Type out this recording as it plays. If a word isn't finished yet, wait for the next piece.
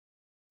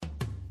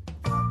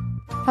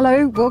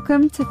Hello,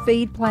 welcome to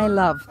Feed, Play,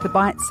 Love, the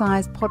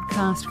bite-sized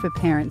podcast for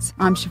parents.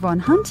 I'm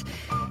Siobhan Hunt.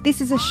 This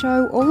is a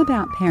show all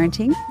about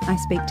parenting. I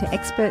speak to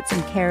experts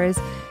and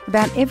carers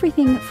about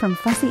everything from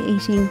fussy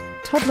eating,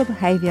 toddler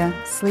behaviour,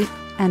 sleep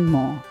and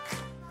more.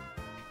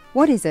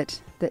 What is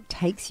it that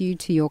takes you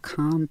to your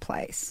calm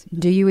place?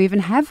 Do you even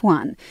have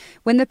one?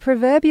 When the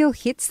proverbial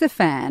hits the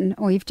fan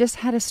or you've just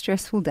had a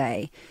stressful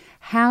day,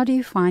 how do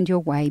you find your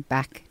way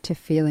back to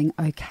feeling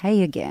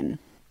okay again?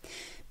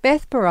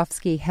 Beth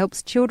Borofsky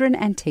helps children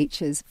and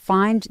teachers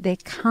find their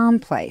calm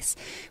place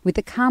with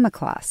the Calmer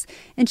class,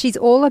 and she's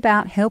all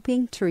about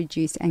helping to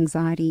reduce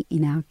anxiety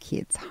in our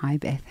kids. Hi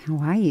Beth, how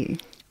are you?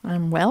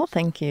 I'm well,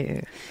 thank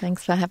you.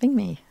 Thanks for having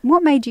me.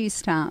 What made you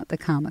start the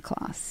Calmer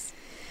class?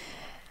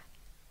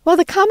 Well,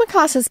 the Calmer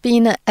class has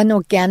been an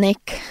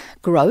organic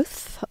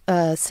growth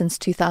since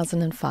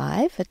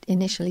 2005. It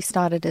initially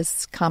started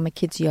as Calmer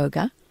Kids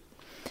Yoga,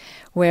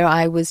 where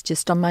I was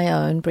just on my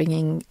own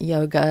bringing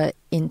yoga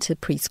into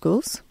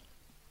preschools.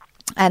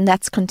 And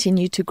that's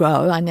continued to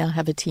grow. I now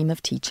have a team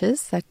of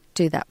teachers that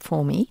do that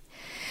for me.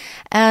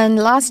 And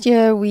last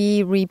year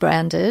we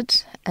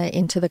rebranded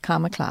into the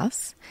Calmer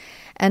class.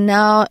 And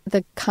now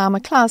the Calmer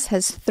class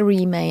has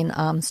three main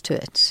arms to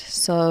it.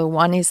 So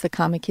one is the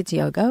Calmer Kids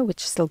Yoga,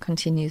 which still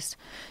continues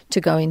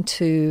to go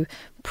into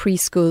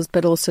preschools,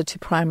 but also to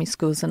primary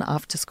schools and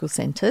after-school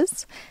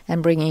centres,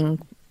 and bringing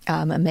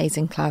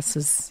amazing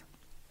classes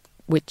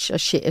which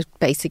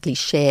basically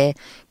share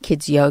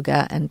kids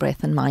yoga and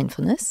breath and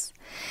mindfulness.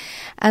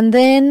 And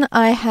then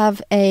I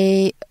have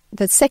the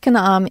second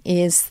arm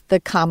is the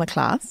Calmer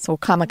class or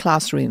Calmer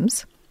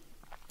classrooms.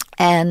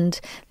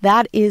 And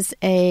that is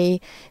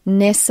a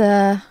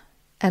NESA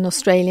and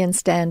Australian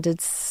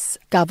Standards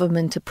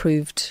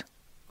government-approved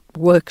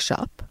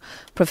workshop,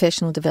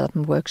 professional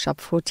development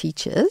workshop for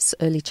teachers,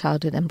 early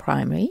childhood and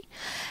primary.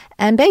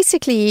 And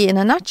basically, in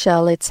a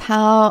nutshell, it's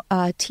how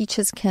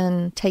teachers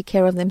can take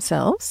care of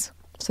themselves,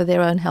 so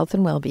their own health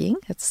and well-being.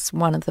 It's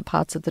one of the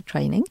parts of the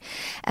training.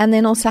 And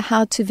then also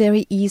how to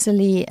very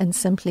easily and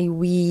simply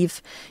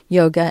weave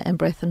yoga and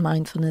breath and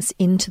mindfulness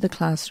into the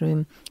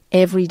classroom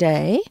every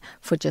day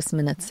for just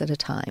minutes at a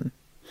time.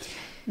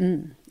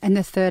 And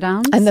the third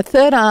arm? And the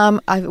third arm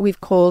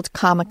we've called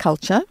Calmer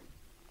Culture.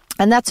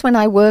 And that's when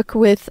I work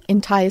with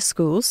entire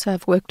schools. So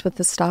I've worked with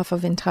the staff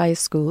of entire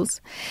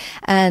schools.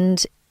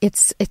 And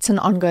it's an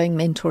ongoing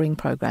mentoring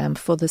program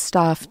for the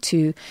staff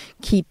to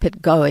keep it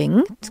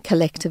going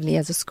collectively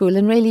as a school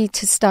and really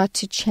to start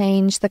to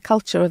change the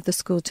culture of the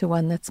school to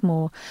one that's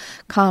more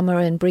calmer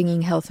and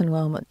bringing health and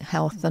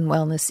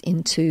wellness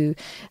into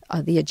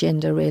the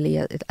agenda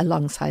really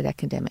alongside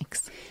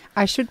academics.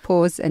 I should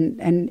pause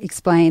and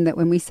explain that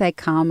when we say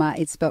Calmer,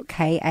 it's spelled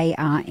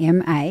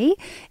K-A-R-M-A.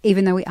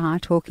 Even though we are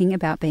talking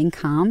about being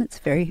calm, it's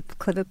a very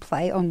clever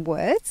play on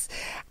words.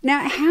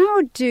 Now,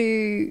 how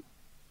do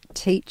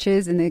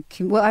teachers and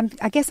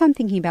I guess I'm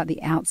thinking about the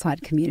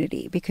outside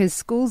community, because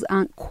schools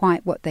aren't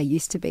quite what they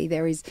used to be.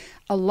 There is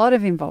a lot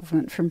of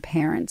involvement from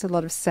parents, a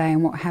lot of say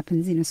on what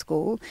happens in a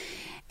school.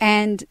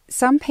 And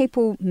some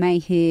people may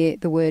hear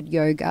the word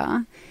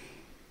yoga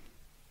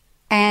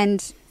and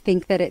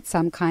think that it's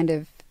some kind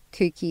of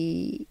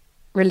kooky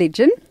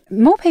religion.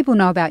 More people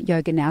know about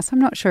yoga now, so I'm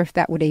not sure if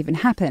that would even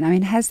happen. I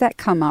mean, has that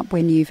come up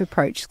when you've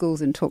approached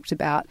schools and talked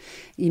about,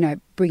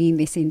 bringing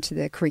this into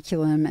the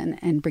curriculum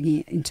and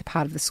bringing it into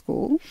part of the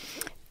school?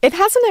 It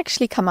hasn't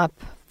actually come up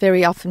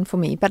very often for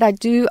me, but I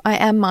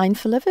am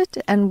mindful of it.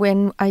 And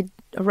when I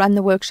run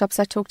the workshops,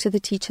 I talk to the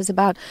teachers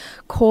about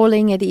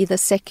calling it either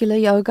secular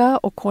yoga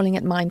or calling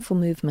it mindful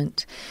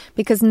movement,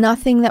 because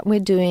nothing that we're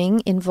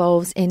doing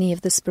involves any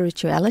of the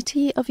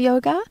spirituality of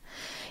yoga.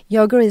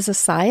 Yoga is a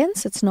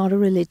science, it's not a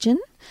religion,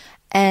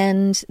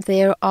 and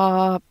there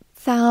are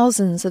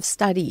thousands of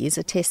studies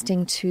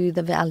attesting to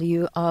the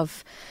value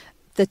of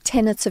the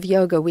tenets of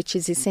yoga, which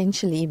is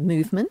essentially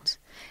movement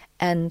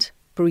and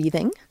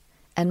breathing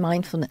and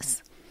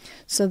mindfulness.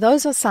 So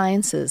those are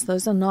sciences,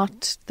 those are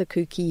not the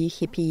kooky,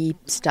 hippie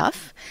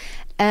stuff.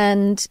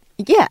 And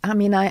yeah, I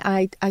mean,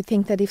 I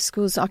think that if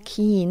schools are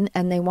keen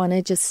and they want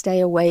to just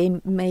stay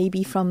away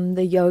maybe from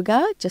the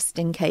yoga, just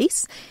in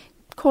case,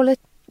 call it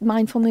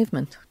mindful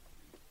movement.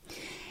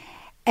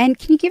 And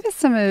can you give us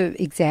some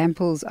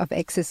examples of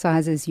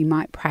exercises you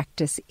might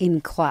practice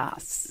in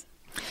class?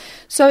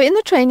 So in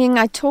the training,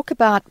 I talk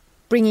about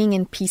bringing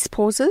in peace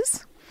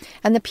pauses.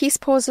 And the peace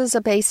pauses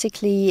are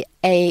basically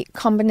a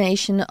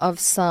combination of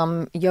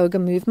some yoga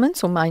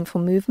movements or mindful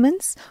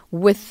movements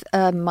with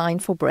a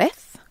mindful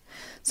breath.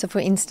 So for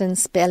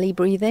instance, belly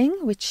breathing,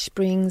 which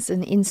brings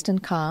an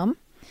instant calm.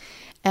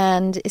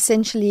 And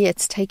essentially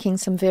it's taking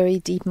some very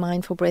deep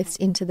mindful breaths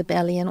into the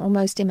belly and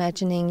almost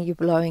imagining you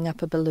blowing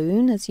up a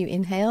balloon as you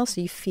inhale. So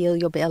you feel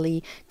your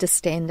belly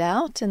distend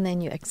out, and then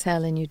you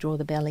exhale and you draw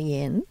the belly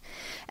in.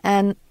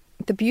 And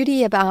the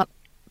beauty about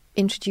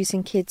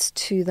introducing kids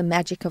to the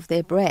magic of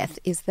their breath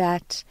is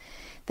that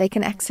they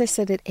can access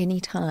it at any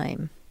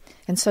time.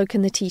 and so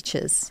can the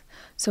teachers.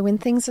 So when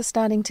things are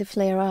starting to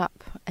flare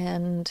up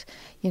and,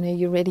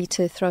 you're ready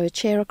to throw a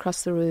chair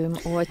across the room,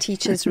 or a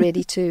teacher's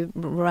ready to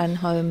run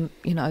home,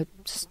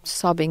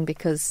 sobbing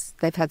because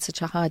they've had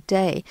such a hard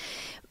day,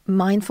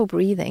 mindful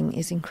breathing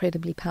is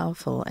incredibly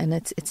powerful, and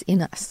it's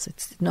in us.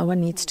 No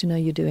one needs to know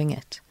you're doing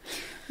it.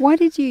 Why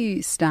did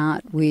you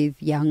start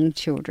with young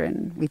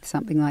children with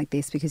something like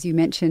this? Because you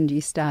mentioned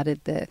you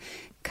started the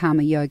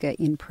Karma Yoga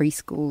in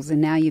preschools and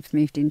now you've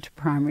moved into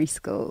primary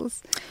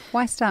schools.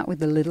 Why start with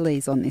the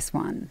littlies on this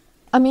one?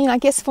 I mean, I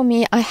guess for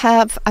me,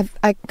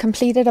 I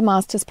completed a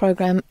master's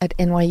program at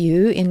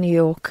NYU in New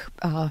York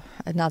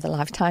another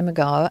lifetime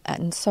ago.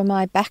 And so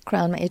my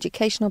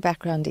educational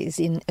background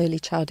is in early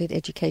childhood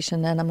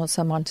education, and I'm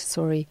also a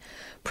Montessori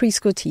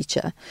preschool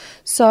teacher.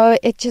 So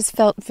it just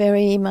felt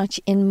very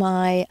much in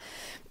my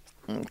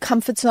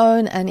comfort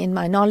zone and in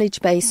my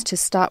knowledge base to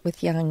start with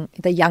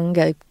the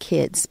younger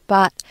kids.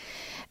 But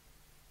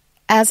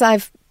as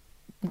I've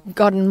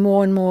gotten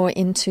more and more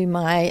into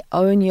my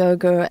own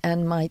yoga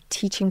and my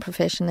teaching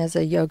profession as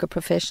a yoga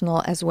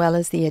professional, as well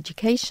as the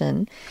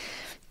education,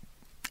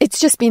 it's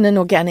just been an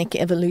organic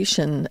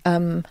evolution.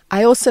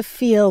 I also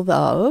feel,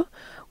 though,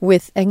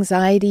 with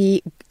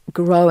anxiety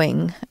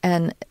growing,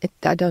 and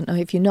I don't know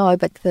if you know,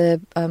 but the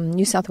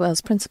New South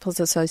Wales Principals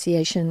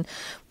Association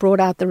brought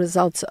out the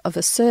results of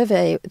a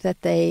survey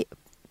that they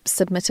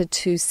submitted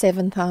to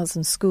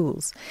 7,000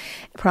 schools,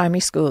 primary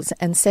schools,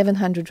 and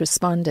 700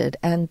 responded.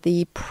 And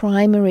the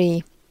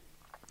primary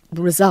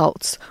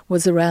results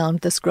was around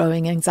this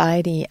growing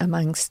anxiety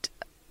amongst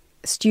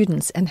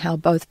students and how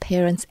both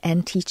parents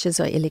and teachers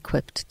are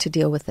ill-equipped to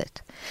deal with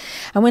it.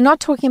 And we're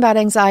not talking about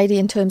anxiety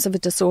in terms of a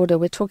disorder.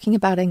 We're talking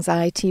about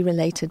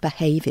anxiety-related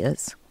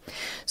behaviors.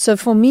 So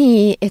for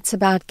me, it's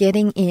about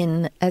getting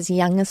in as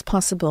young as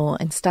possible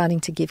and starting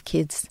to give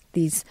kids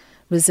these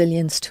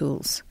resilience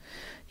tools.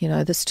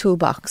 This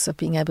toolbox of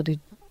being able to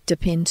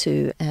dip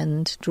into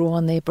and draw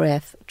on their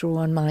breath, draw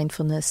on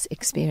mindfulness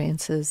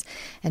experiences,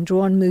 and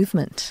draw on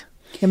movement.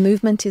 The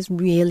movement is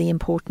really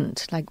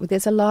important. Like,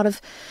 there's a lot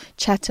of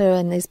chatter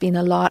and there's been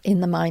a lot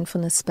in the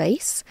mindfulness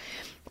space.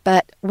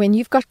 But when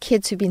you've got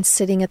kids who've been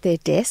sitting at their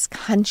desk,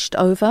 hunched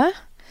over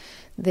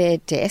their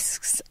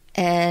desks,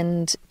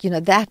 and,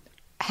 that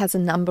has a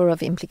number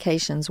of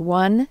implications.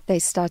 One, they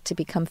start to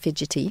become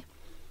fidgety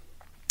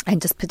and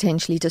just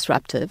potentially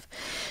disruptive.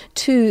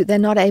 Two, they're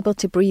not able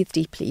to breathe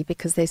deeply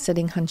because they're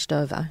sitting hunched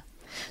over.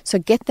 So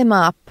get them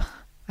up.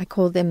 I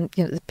call them,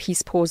 the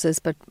peace pauses,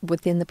 but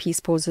within the peace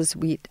pauses,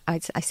 I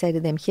say to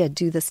them, here,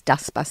 do this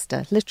dust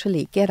buster.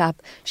 Literally, get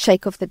up,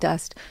 shake off the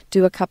dust,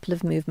 do a couple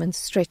of movements,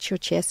 stretch your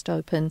chest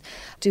open,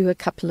 do a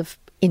couple of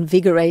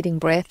invigorating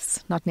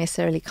breaths, not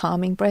necessarily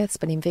calming breaths,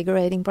 but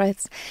invigorating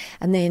breaths.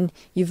 And then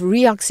you've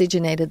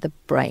re-oxygenated the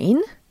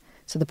brain,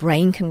 so the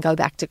brain can go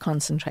back to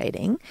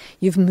concentrating.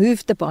 You've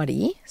moved the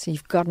body, so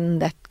you've gotten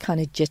that kind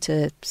of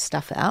jitter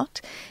stuff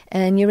out,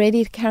 and you're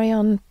ready to carry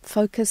on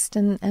focused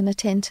and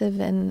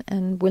attentive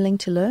and willing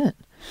to learn.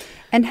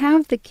 And how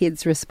have the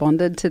kids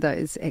responded to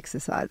those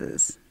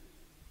exercises?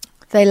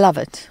 They love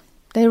it.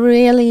 They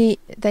really,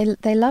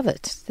 they love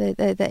it.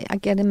 I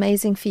get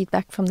amazing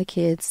feedback from the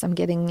kids. I'm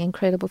getting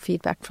incredible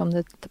feedback from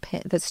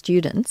the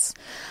students,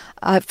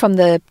 from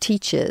the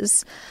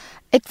teachers.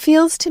 It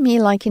feels to me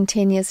like in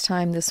 10 years'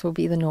 time this will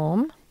be the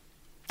norm.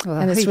 Well,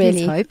 and it's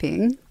really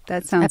hoping.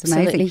 That sounds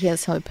absolutely, amazing.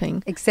 Here's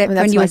hoping. Except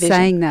when you were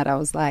saying that, I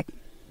was like,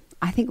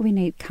 I think we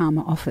need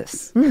Karma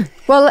Office.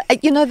 Well,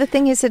 the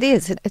thing is,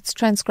 it's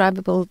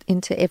transcribable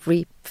into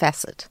every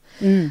facet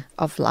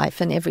of life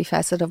and every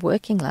facet of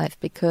working life,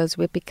 because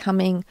we're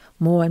becoming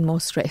more and more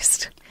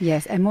stressed.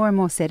 Yes, and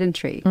more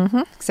sedentary.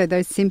 Mm-hmm. So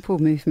those simple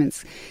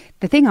movements.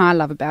 The thing I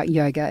love about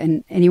yoga,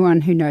 and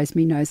anyone who knows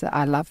me knows that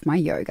I love my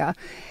yoga,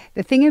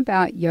 the thing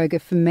about yoga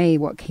for me,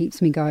 what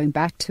keeps me going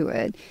back to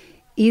it,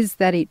 is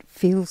that it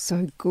feels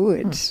so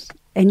good.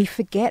 And you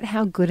forget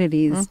how good it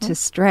is to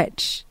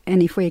stretch.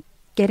 And if we're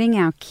getting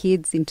our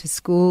kids into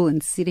school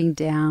and sitting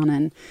down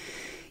and,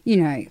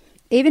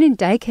 even in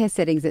daycare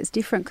settings, it's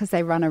different because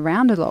they run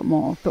around a lot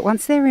more. But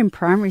once they're in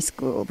primary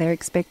school, they're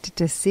expected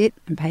to sit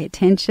and pay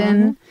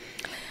attention.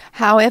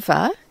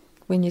 However,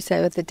 when you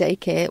say with the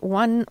daycare,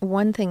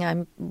 one thing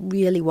I'm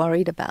really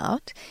worried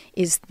about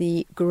is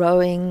the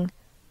growing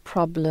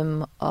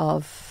problem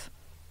of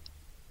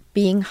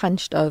being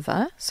hunched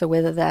over. So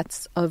whether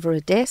that's over a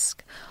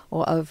desk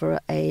or over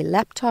a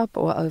laptop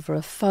or over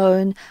a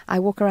phone. I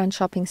walk around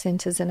shopping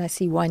centres and I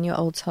see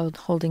 1-year-olds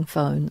holding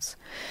phones.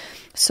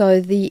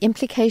 So the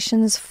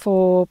implications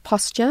for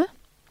posture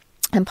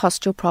and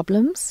postural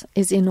problems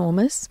is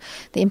enormous.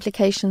 The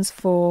implications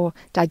for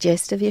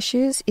digestive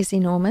issues is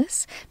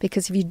enormous,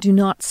 because if you do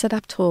not sit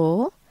up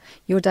tall,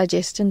 your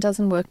digestion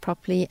doesn't work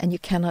properly and you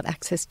cannot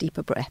access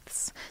deeper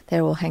breaths.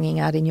 They're all hanging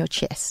out in your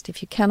chest.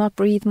 If you cannot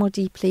breathe more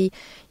deeply,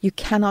 you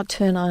cannot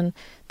turn on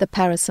the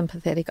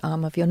parasympathetic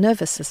arm of your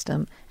nervous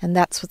system, and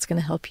that's what's going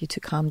to help you to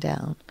calm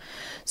down.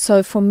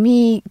 So for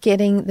me,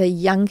 getting the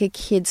younger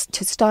kids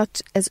to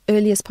start as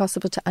early as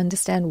possible to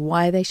understand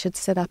why they should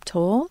sit up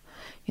tall,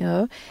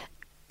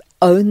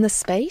 own the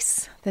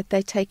space that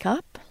they take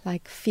up,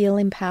 like feel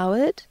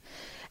empowered,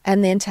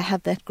 and then to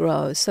have that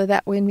grow so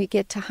that when we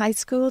get to high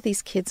school,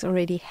 these kids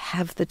already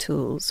have the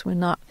tools. We're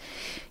not,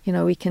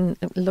 we can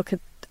look at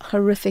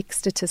horrific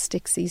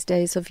statistics these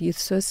days of youth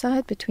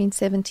suicide between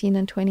 17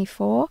 and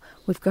 24.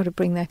 We've got to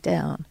bring that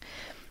down.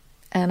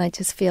 And I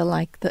just feel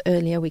like the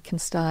earlier we can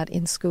start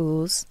in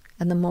schools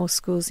and the more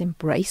schools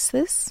embrace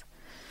this,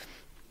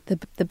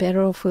 the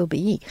better off we'll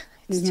be.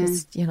 It's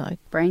just,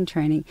 brain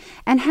training.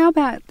 And how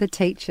about the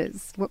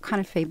teachers? What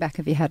kind of feedback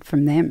have you had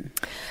from them?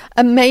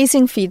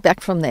 Amazing feedback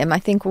from them. I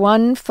think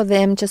one, for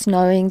them just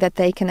knowing that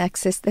they can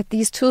access, that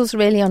these tools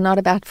really are not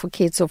about for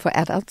kids or for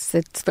adults.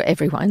 It's for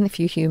everyone.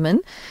 If you're human,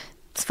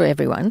 it's for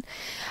everyone.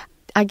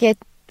 I get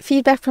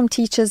feedback from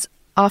teachers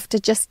after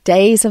just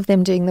days of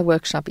them doing the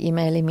workshop,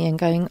 emailing me and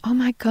going, oh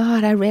my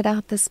God, I read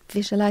out this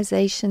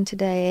visualization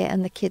today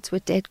and the kids were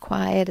dead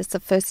quiet. It's the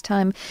first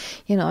time,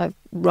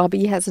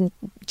 Robbie hasn't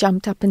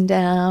jumped up and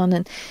down,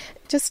 and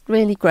just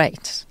really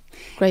great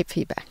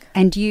feedback.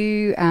 And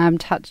you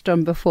touched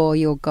on before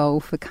your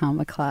goal for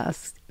Karma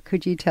Class.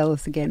 Could you tell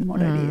us again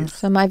what it is?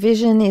 So my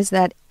vision is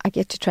that I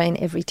get to train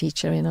every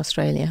teacher in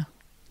Australia.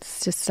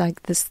 It's just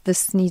like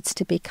this needs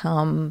to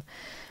become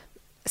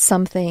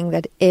something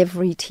that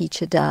every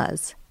teacher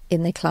does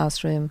in their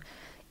classroom.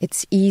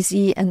 It's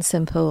easy and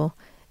simple.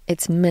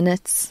 It's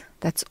minutes,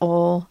 that's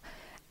all.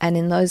 And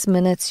in those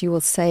minutes, you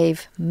will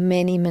save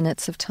many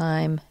minutes of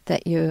time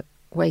that you're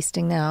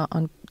wasting now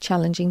on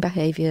challenging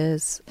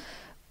behaviors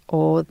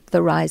or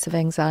the rise of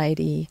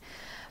anxiety.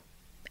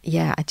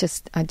 Yeah, I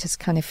just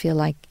kind of feel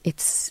like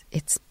it's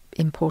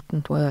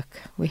important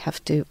work. We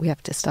have to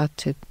start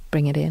to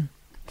bring it in.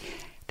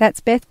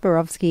 That's Beth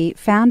Borowski,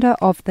 founder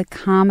of the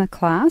Karma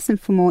Class.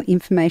 And for more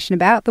information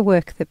about the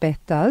work that Beth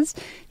does,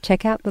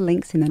 check out the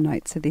links in the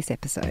notes of this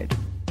episode.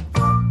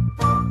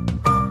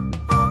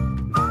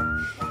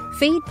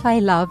 Feed, Play,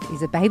 Love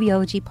is a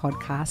babyology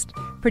podcast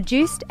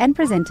produced and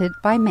presented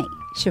by me,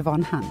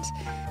 Siobhan Hunt.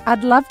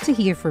 I'd love to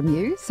hear from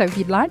you, so if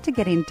you'd like to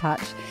get in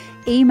touch,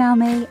 email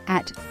me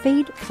at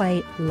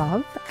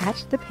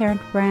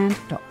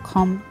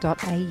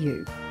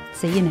feedplaylove@theparentbrand.com.au.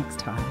 See you next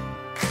time.